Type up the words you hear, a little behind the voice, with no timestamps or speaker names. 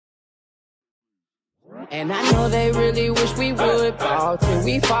And I know they really wish we would fall till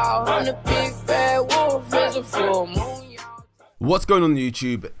we fall. I'm the big bad wolf, there's a full moon. What's going on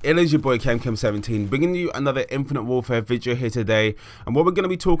YouTube? It is your boy KemKem17 bringing you another Infinite Warfare video here today, and what we're going to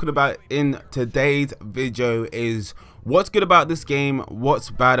be talking about in today's video is what's good about this game, what's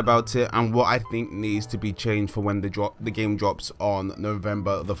bad about it, and what I think needs to be changed for when the game drops on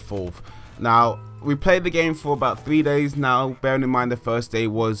November the 4th. Now, we played the game for about 3 days now, bearing in mind the first day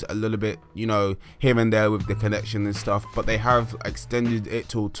was a little bit, you know, here and there with the connection and stuff, but they have extended it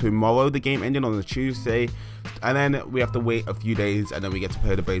till tomorrow. The game ended on a Tuesday, and then we have to wait a few days, and then we get to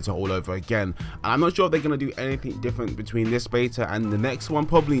play the beta all over again. And I'm not sure if they're going to do anything different between this beta and the next one.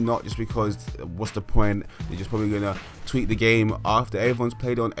 Probably not, just because what's the point? They're just probably going to tweak the game after everyone's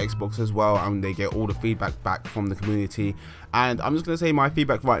played on Xbox as well, and they get all the feedback back from the community. And I'm just going to say my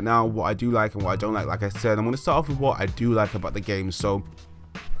feedback right now, what I do like and what I don't like. Like I said, I'm going to start off with what I do like about the game. So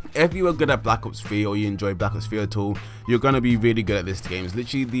if you were good at Black Ops 3 or you enjoy Black Ops 3 at all, you're going to be really good at this game. It's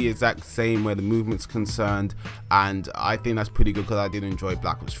literally the exact same where the movement's concerned, and I think that's pretty good because I did enjoy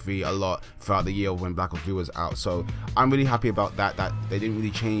Black Ops 3 a lot throughout the year when Black Ops 3 was out. So I'm really happy about that they didn't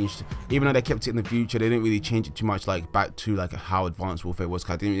really change, even though they kept it in the future, they didn't really change it too much, like back to like how Advanced Warfare was,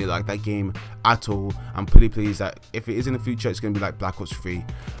 because I didn't really like that game at all. I'm pretty pleased that if it is in the future, it's going to be like Black Ops 3.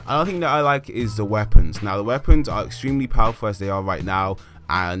 Another thing that I like is the weapons. Now the weapons are extremely powerful as they are right now,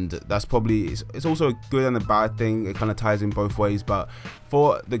 and that's probably, it's also a good and a bad thing. It kind of ties in both ways, but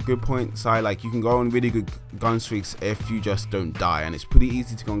for the good point side, like, you can go on really good gun streaks if you just don't die, and it's pretty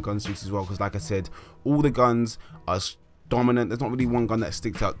easy to go on gun streaks as well, because like I said, all the guns are dominant. There's not really one gun that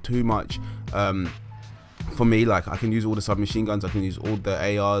sticks out too much. For me, like, I can use all the submachine guns, I can use all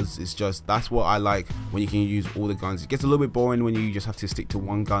the ARs. It's just, that's what I like when you can use all the guns. It gets a little bit boring when you just have to stick to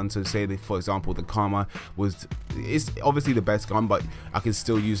one gun. So say that, for example, the Karma is obviously the best gun, but I can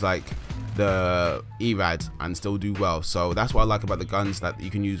still use like the ERAD and still do well. So that's what I like about the guns, that you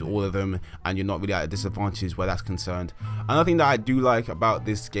can use all of them and you're not really at a disadvantage where that's concerned. Another thing that I do like about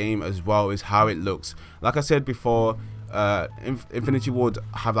this game as well is how it looks. Like I said before, Infinity Ward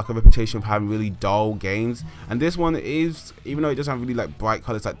have like a reputation of having really dull games, and this one is, even though it doesn't have really like bright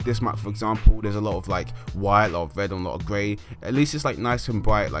colors, like this map for example, there's a lot of like white, a lot of red, and a lot of gray. At least it's like nice and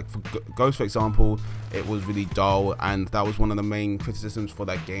bright. Like for Ghost for example, it was really dull, and that was one of the main criticisms for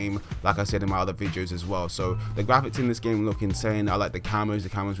that game, like I said in my other videos as well. So the graphics in this game look insane. I like the cameras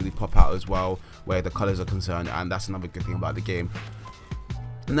really pop out as well where the colors are concerned, and that's another good thing about the game.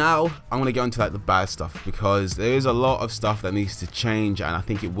 Now I'm going to get into like the bad stuff, because there is a lot of stuff that needs to change, and I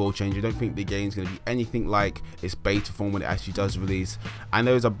think it will change. I don't think the game's going to be anything like its beta form when it actually does release, and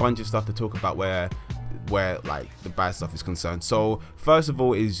there's a bunch of stuff to talk about where like the bad stuff is concerned. So first of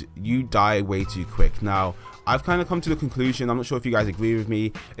all is you die way too quick. Now I've kind of come to the conclusion, I'm not sure if you guys agree with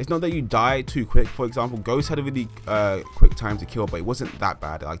me, it's not that you die too quick. For example, Ghost had a really quick time to kill, but it wasn't that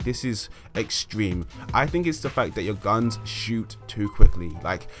bad. Like, this is extreme. I think it's the fact that your guns shoot too quickly.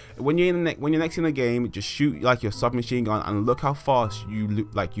 Like when you're next in the game, just shoot like your submachine gun and look how fast you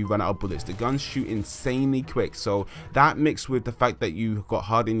run out of bullets. The guns shoot insanely quick, so that mixed with the fact that you've got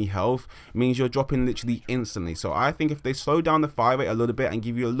hardly any health means you're dropping literally instantly. So I think if they slow down the fire rate a little bit and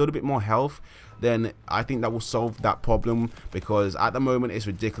give you a little bit more health, then I think that will solve that problem, because at the moment it's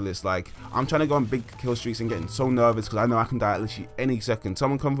ridiculous. Like, I'm trying to go on big kill streaks and getting so nervous because I know I can die at literally any second.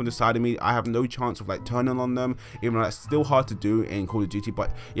 Someone come from the side of me, I have no chance of like turning on them, even though that's still hard to do in Call of Duty,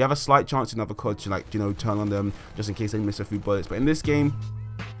 but you have a slight chance in other CODs to, like, you know, turn on them just in case they miss a few bullets. But in this game,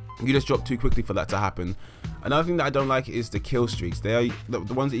 you just drop too quickly for that to happen. Another thing that I don't like is the kill streaks. They are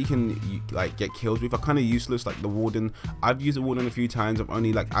the ones that you can like get kills with are kind of useless. Like the Warden, I've used the Warden a few times. I've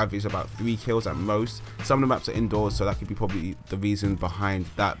only like averaged about 3 kills at most. Some of the maps are indoors, so that could be probably the reason behind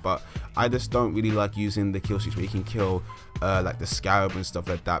that, but I just don't really like using the kill streaks where you can kill like the Scarab and stuff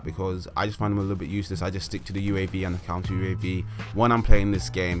like that, because I just find them a little bit useless. I just stick to the UAV and the counter UAV when I'm playing this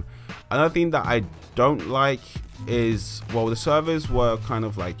game. Another thing that I don't like is, well, the servers were kind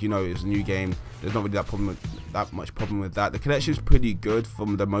of like, you know, it's a new game, there's not really that much problem with that. The connection is pretty good for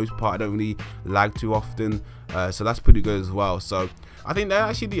the most part. I don't really lag too often, so that's pretty good as well. So I think they're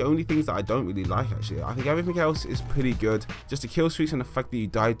actually the only things that I don't really like. Actually, I think everything else is pretty good. Just the kill streaks and the fact that you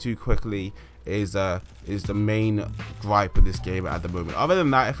die too quickly is the main gripe of this game at the moment. Other than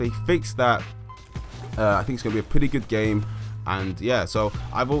that, if they fix that, I think it's gonna be a pretty good game. And yeah, so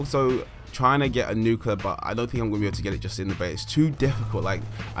I've also trying to get a nuclear, but I don't think I'm gonna be able to get it just in the base. It's too difficult. Like,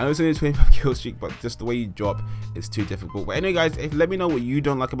 I know it's only a 25 kill streak, but just the way you drop is too difficult. But anyway guys, let me know what you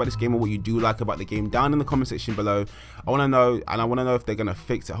don't like about this game or what you do like about the game down in the comment section below. I want to know, and I want to know if they're gonna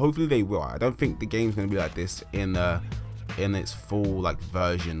fix it. Hopefully they will. I don't think the game's gonna be like this in its full like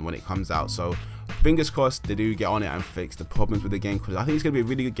version when it comes out, so fingers crossed they do get on it and fix the problems with the game, because I think it's going to be a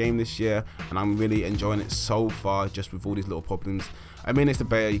really good game this year, and I'm really enjoying it so far, just with all these little problems. I mean, it's the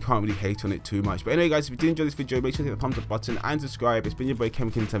beta, you can't really hate on it too much. But anyway, guys, if you did enjoy this video, make sure to hit the thumbs up button and subscribe. It's been your boy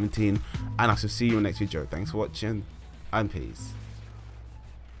KemKim17, and I shall see you in the next video. Thanks for watching, and peace.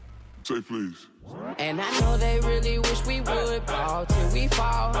 Say please. And I know they really wish we would ball till we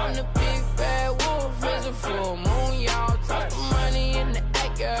fall. I'm the big bad wolf, is a full moon.